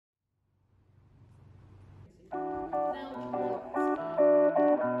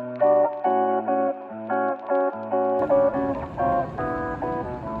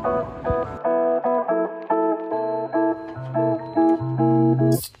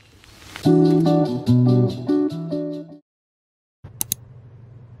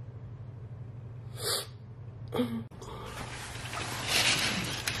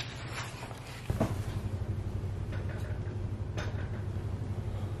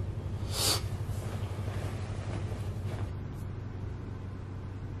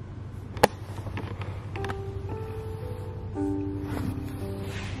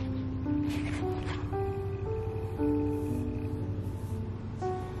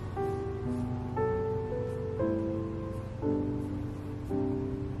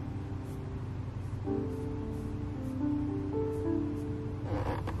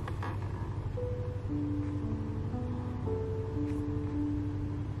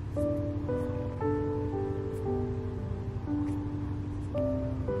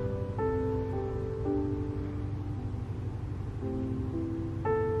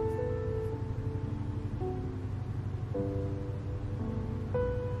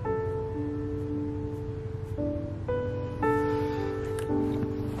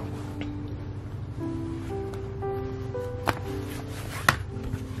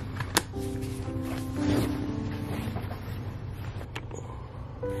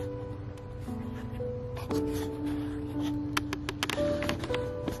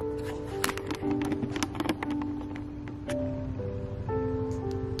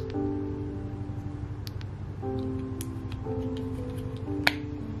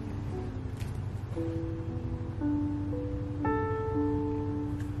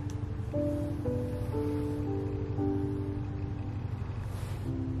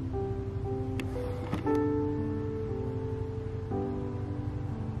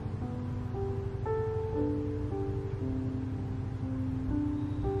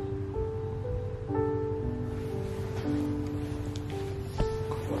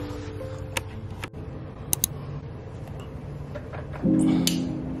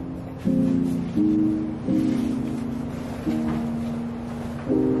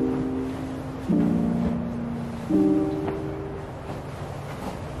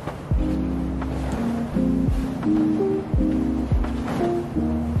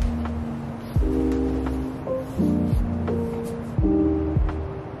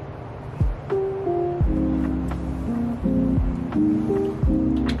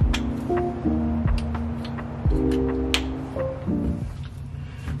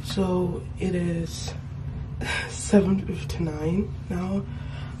So it is 7:59 now.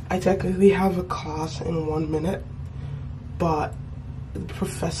 I technically have a class in 1 minute, but the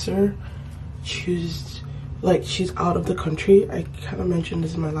professor she's out of the country. I kind of mentioned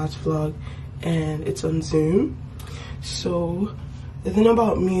this in my last vlog, and it's on Zoom. So the thing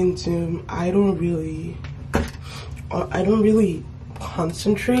about me and Zoom, I don't really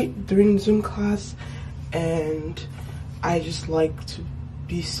concentrate during Zoom class, and I just like to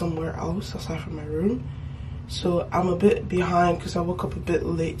be somewhere else aside from my room. So I'm a bit behind because I woke up a bit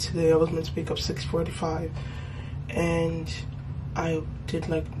late today. I was meant to wake up 6:45, and I did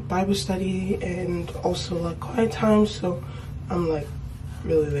like Bible study and also like quiet time, so I'm like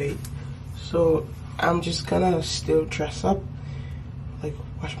really late. So I'm just gonna still dress up, like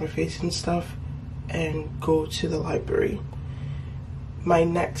wash my face and stuff, and go to the library. My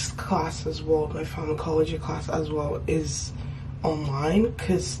next class as well, my pharmacology class as well, is online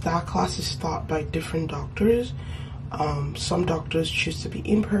because that class is taught by different doctors. Some doctors choose to be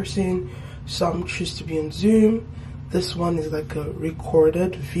in person, some choose to be on Zoom. This one is like a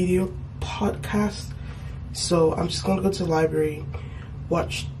recorded video podcast. So I'm just gonna go to the library,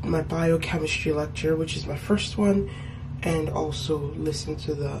 watch my biochemistry lecture, which is my first one, and also listen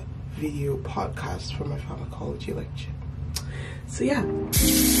to the video podcast for my pharmacology lecture. So yeah.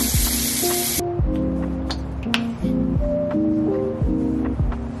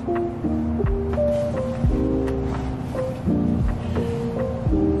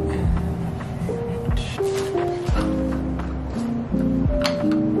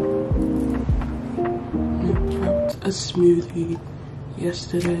 A smoothie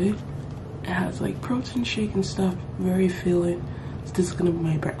yesterday. It has like protein shake and stuff, very filling. So this is gonna be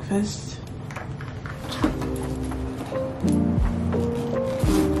my breakfast.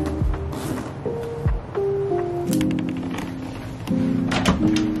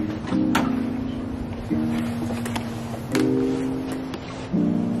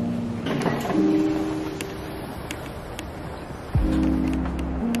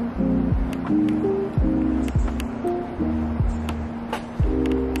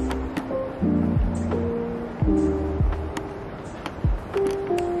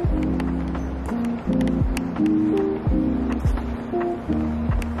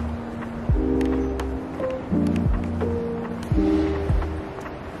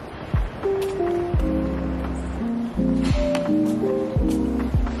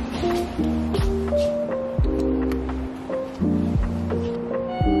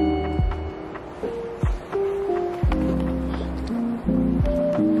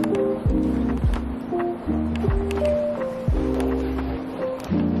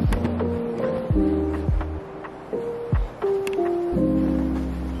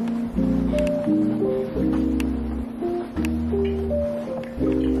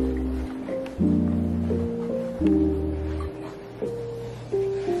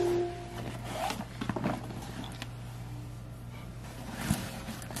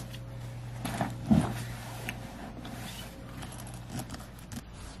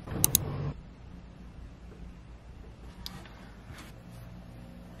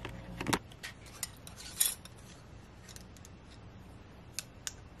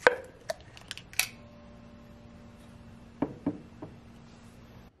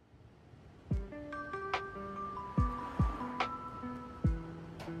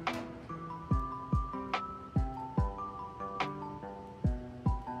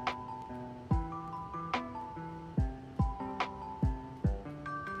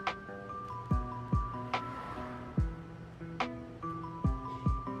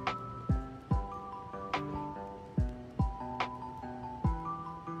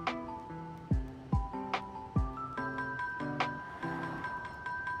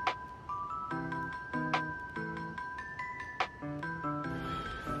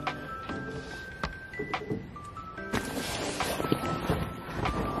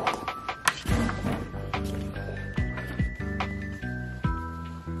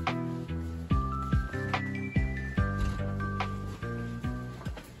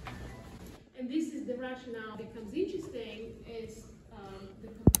 becomes interesting is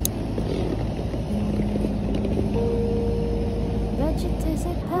Bet you taste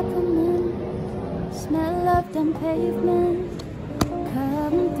like peppermint, smell of damn pavement.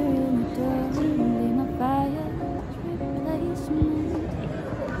 Come through my door, be my fire replacement.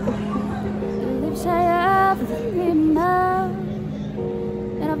 Your lips I have written out,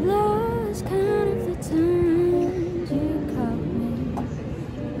 and I've lost count of the times you caught me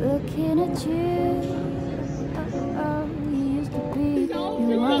looking at you. Oh, you used to be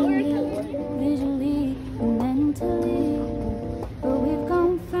you want me visually and mentally, but we've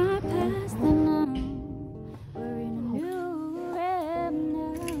gone far past the now. We're in a new era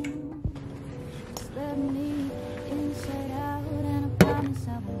now. Just let me inside out, and I promise I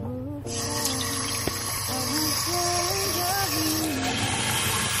will move fast. I won't change your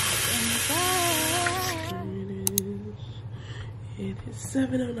views. It is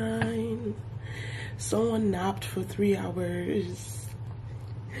 7:09. Someone napped for 3 hours.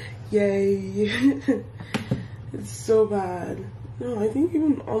 Yay. It's so bad. No, I think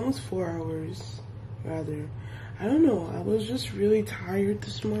even almost 4 hours, rather. I don't know. I was just really tired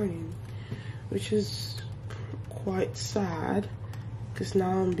this morning, which is quite sad because now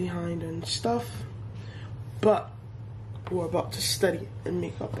I'm behind on stuff. But we're about to study and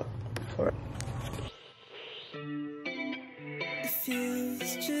make up for it. It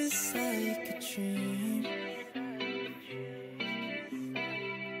feels just like a dream.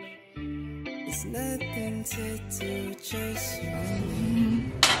 There's nothing to do, just you and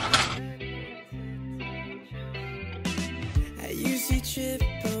me. I usually trip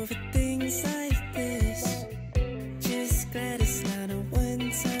over things like this. Just glad it's not a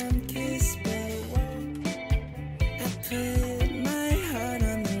one-time kiss, babe. I put my heart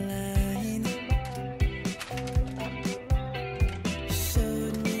on the line. You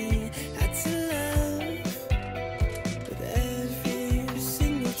showed me how to love with every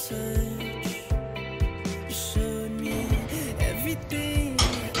single touch. You showed me everything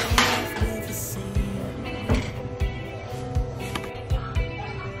I've never seen.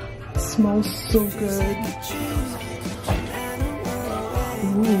 Smells so good.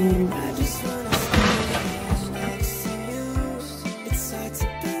 Ooh. I just wanna stand next to you. It's hard to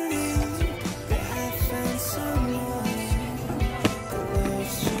believe that I found someone that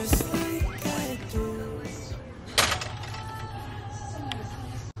loves just like I do.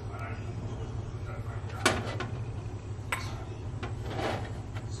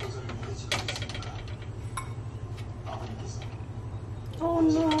 Oh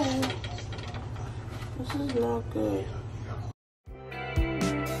no. This is not good.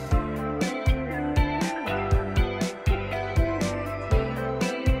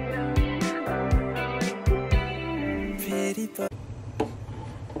 Pretty boy.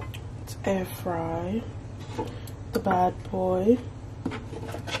 It's air fry. The bad boy.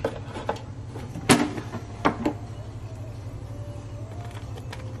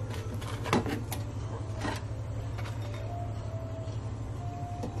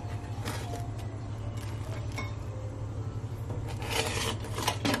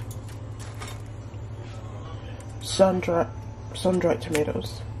 Sun-dried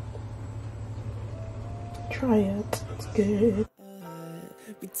tomatoes. Try it. It's good.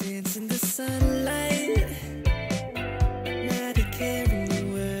 We dance in the sunlight.